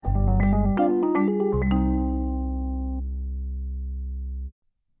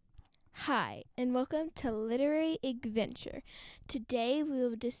Hi, and welcome to Literary Adventure. Today we will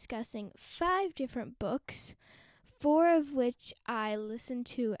be discussing 5 different books, 4 of which I listen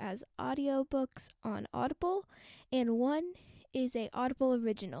to as audiobooks on Audible, and 1 is a Audible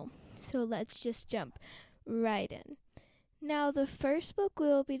original. So let's just jump right in. Now, the first book we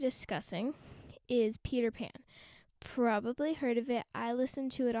will be discussing is Peter Pan. Probably heard of it. I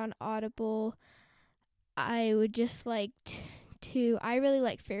listened to it on Audible. I really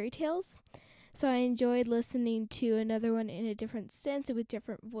like fairy tales, so I enjoyed listening to another one in a different sense with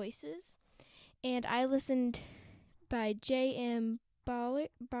different voices. And I listened by J.M.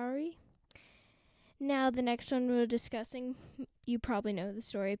 Barrie. Now, the next one we're discussing, you probably know the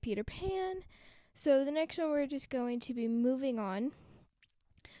story of Peter Pan. So the next one we're just going to be moving on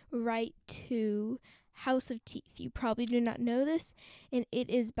right to House of Teeth. You probably do not know this, and it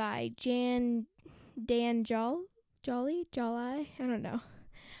is by Dan Jolly, I don't know,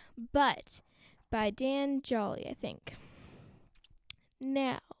 but by Dan Jolly, I think.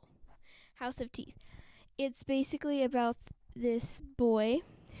 Now, House of Teeth. It's basically about this boy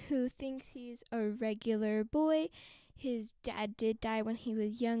who thinks he's a regular boy. His dad did die when he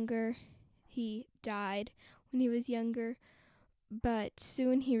was younger. He died when he was younger, but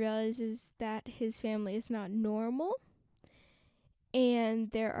soon he realizes that his family is not normal.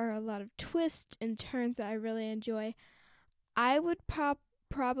 And there are a lot of twists and turns that I really enjoy. I would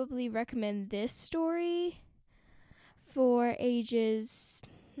probably recommend this story for ages,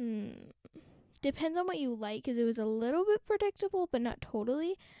 depends on what you like, because it was a little bit predictable, but not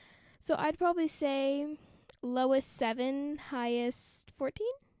totally. So I'd probably say lowest 7, highest 14,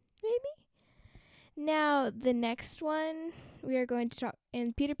 maybe? Now, the next one we are going to talk,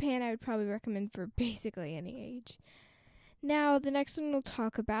 and Peter Pan I would probably recommend for basically any age. Now, the next one we'll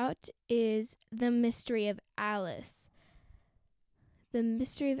talk about is The Mystery of Alice. The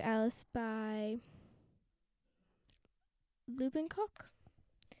Mystery of Alice by Lubincock.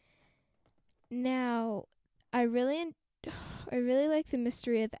 Now, I really like The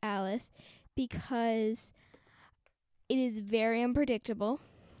Mystery of Alice because it is very unpredictable.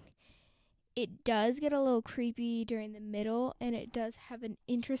 It does get a little creepy during the middle, and it does have an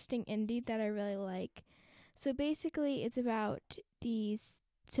interesting ending that I really like. So basically, it's about kids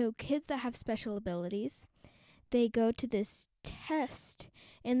that have special abilities. They go to this test,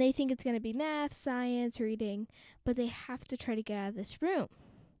 and they think it's going to be math, science, reading, but they have to try to get out of this room.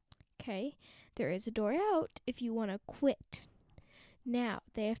 Okay? There is a door out if you want to quit. Now,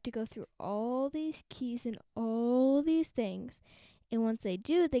 they have to go through all these keys and all these things, and once they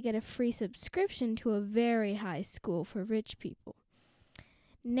do, they get a free subscription to a very high school for rich people.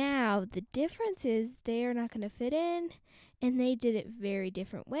 Now, the difference is they are not going to fit in, and they did it very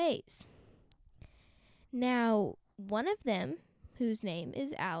different ways. Now, one of them, whose name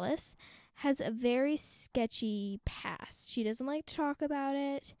is Alice, has a very sketchy past. She doesn't like to talk about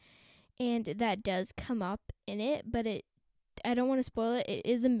it, and that does come up in it, but I don't want to spoil it. It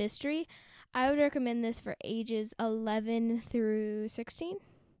is a mystery. I would recommend this for ages 11 through 16.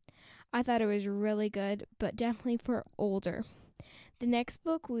 I thought it was really good, but definitely for older. The next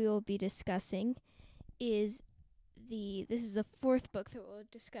book we will be discussing is this is the 4th book that we're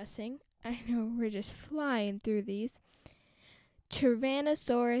discussing. I know we're just flying through these.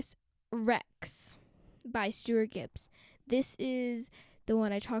 Tyrannosaurus Rex by Stuart Gibbs. This is the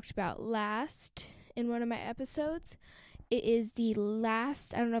one I talked about last in one of my episodes. It is the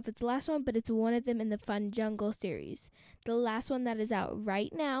last, I don't know if it's the last one, but it's one of them in the Fun Jungle series. The last one that is out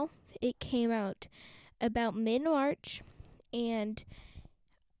right now. It came out about mid-March. And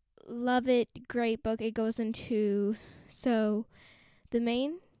love it, great book. It goes into, so the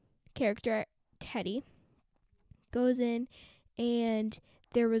main character, Teddy, goes in, and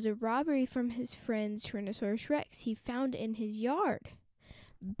there was a robbery from his friend's Tyrannosaurus Rex. He found it in his yard,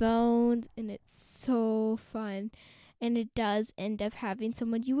 bones, and it's so fun. And it does end up having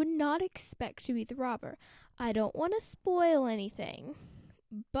someone you would not expect to be the robber. I don't want to spoil anything,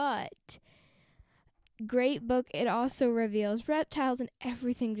 but great book. It also reveals reptiles, and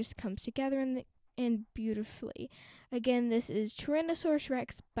everything just comes together and beautifully. Again, this is Tyrannosaurus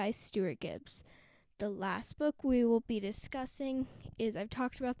Rex by Stuart Gibbs. The last book we will be discussing is, I've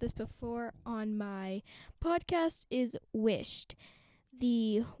talked about this before on my podcast, is Wished.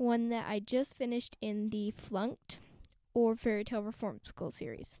 The one that I just finished in the Flunked or Fairy Tale Reform School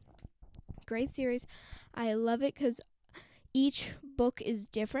series. Great series. I love it because each book is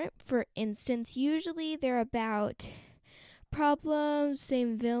different. For instance, usually they're about problems,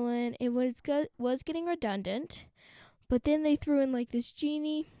 same villain. It was getting redundant, but then they threw in like this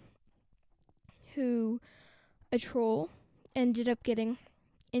genie who a troll ended up getting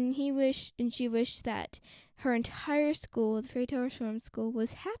and she wished that her entire school, the Fairy Tale Reform School,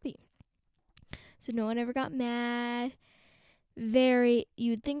 was happy. So no one ever got mad.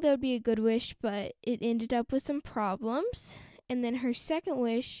 You'd think that would be a good wish, but it ended up with some problems. And then her second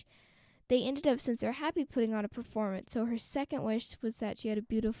wish, they ended up, since they're happy, putting on a performance. So her second wish was that she had a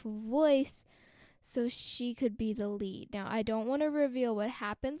beautiful voice so she could be the lead. Now, I don't want to reveal what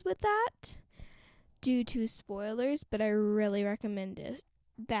happens with that due to spoilers, but I really recommend it.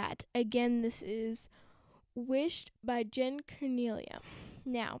 That. Again, this is Wished by Jen Cornelia.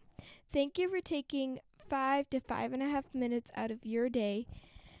 Now, thank you for taking 5 to 5.5 minutes out of your day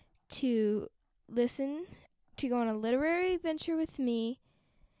to listen, to go on a literary adventure with me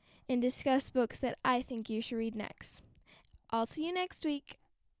and discuss books that I think you should read next. I'll see you next week.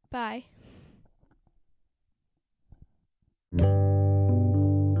 Bye.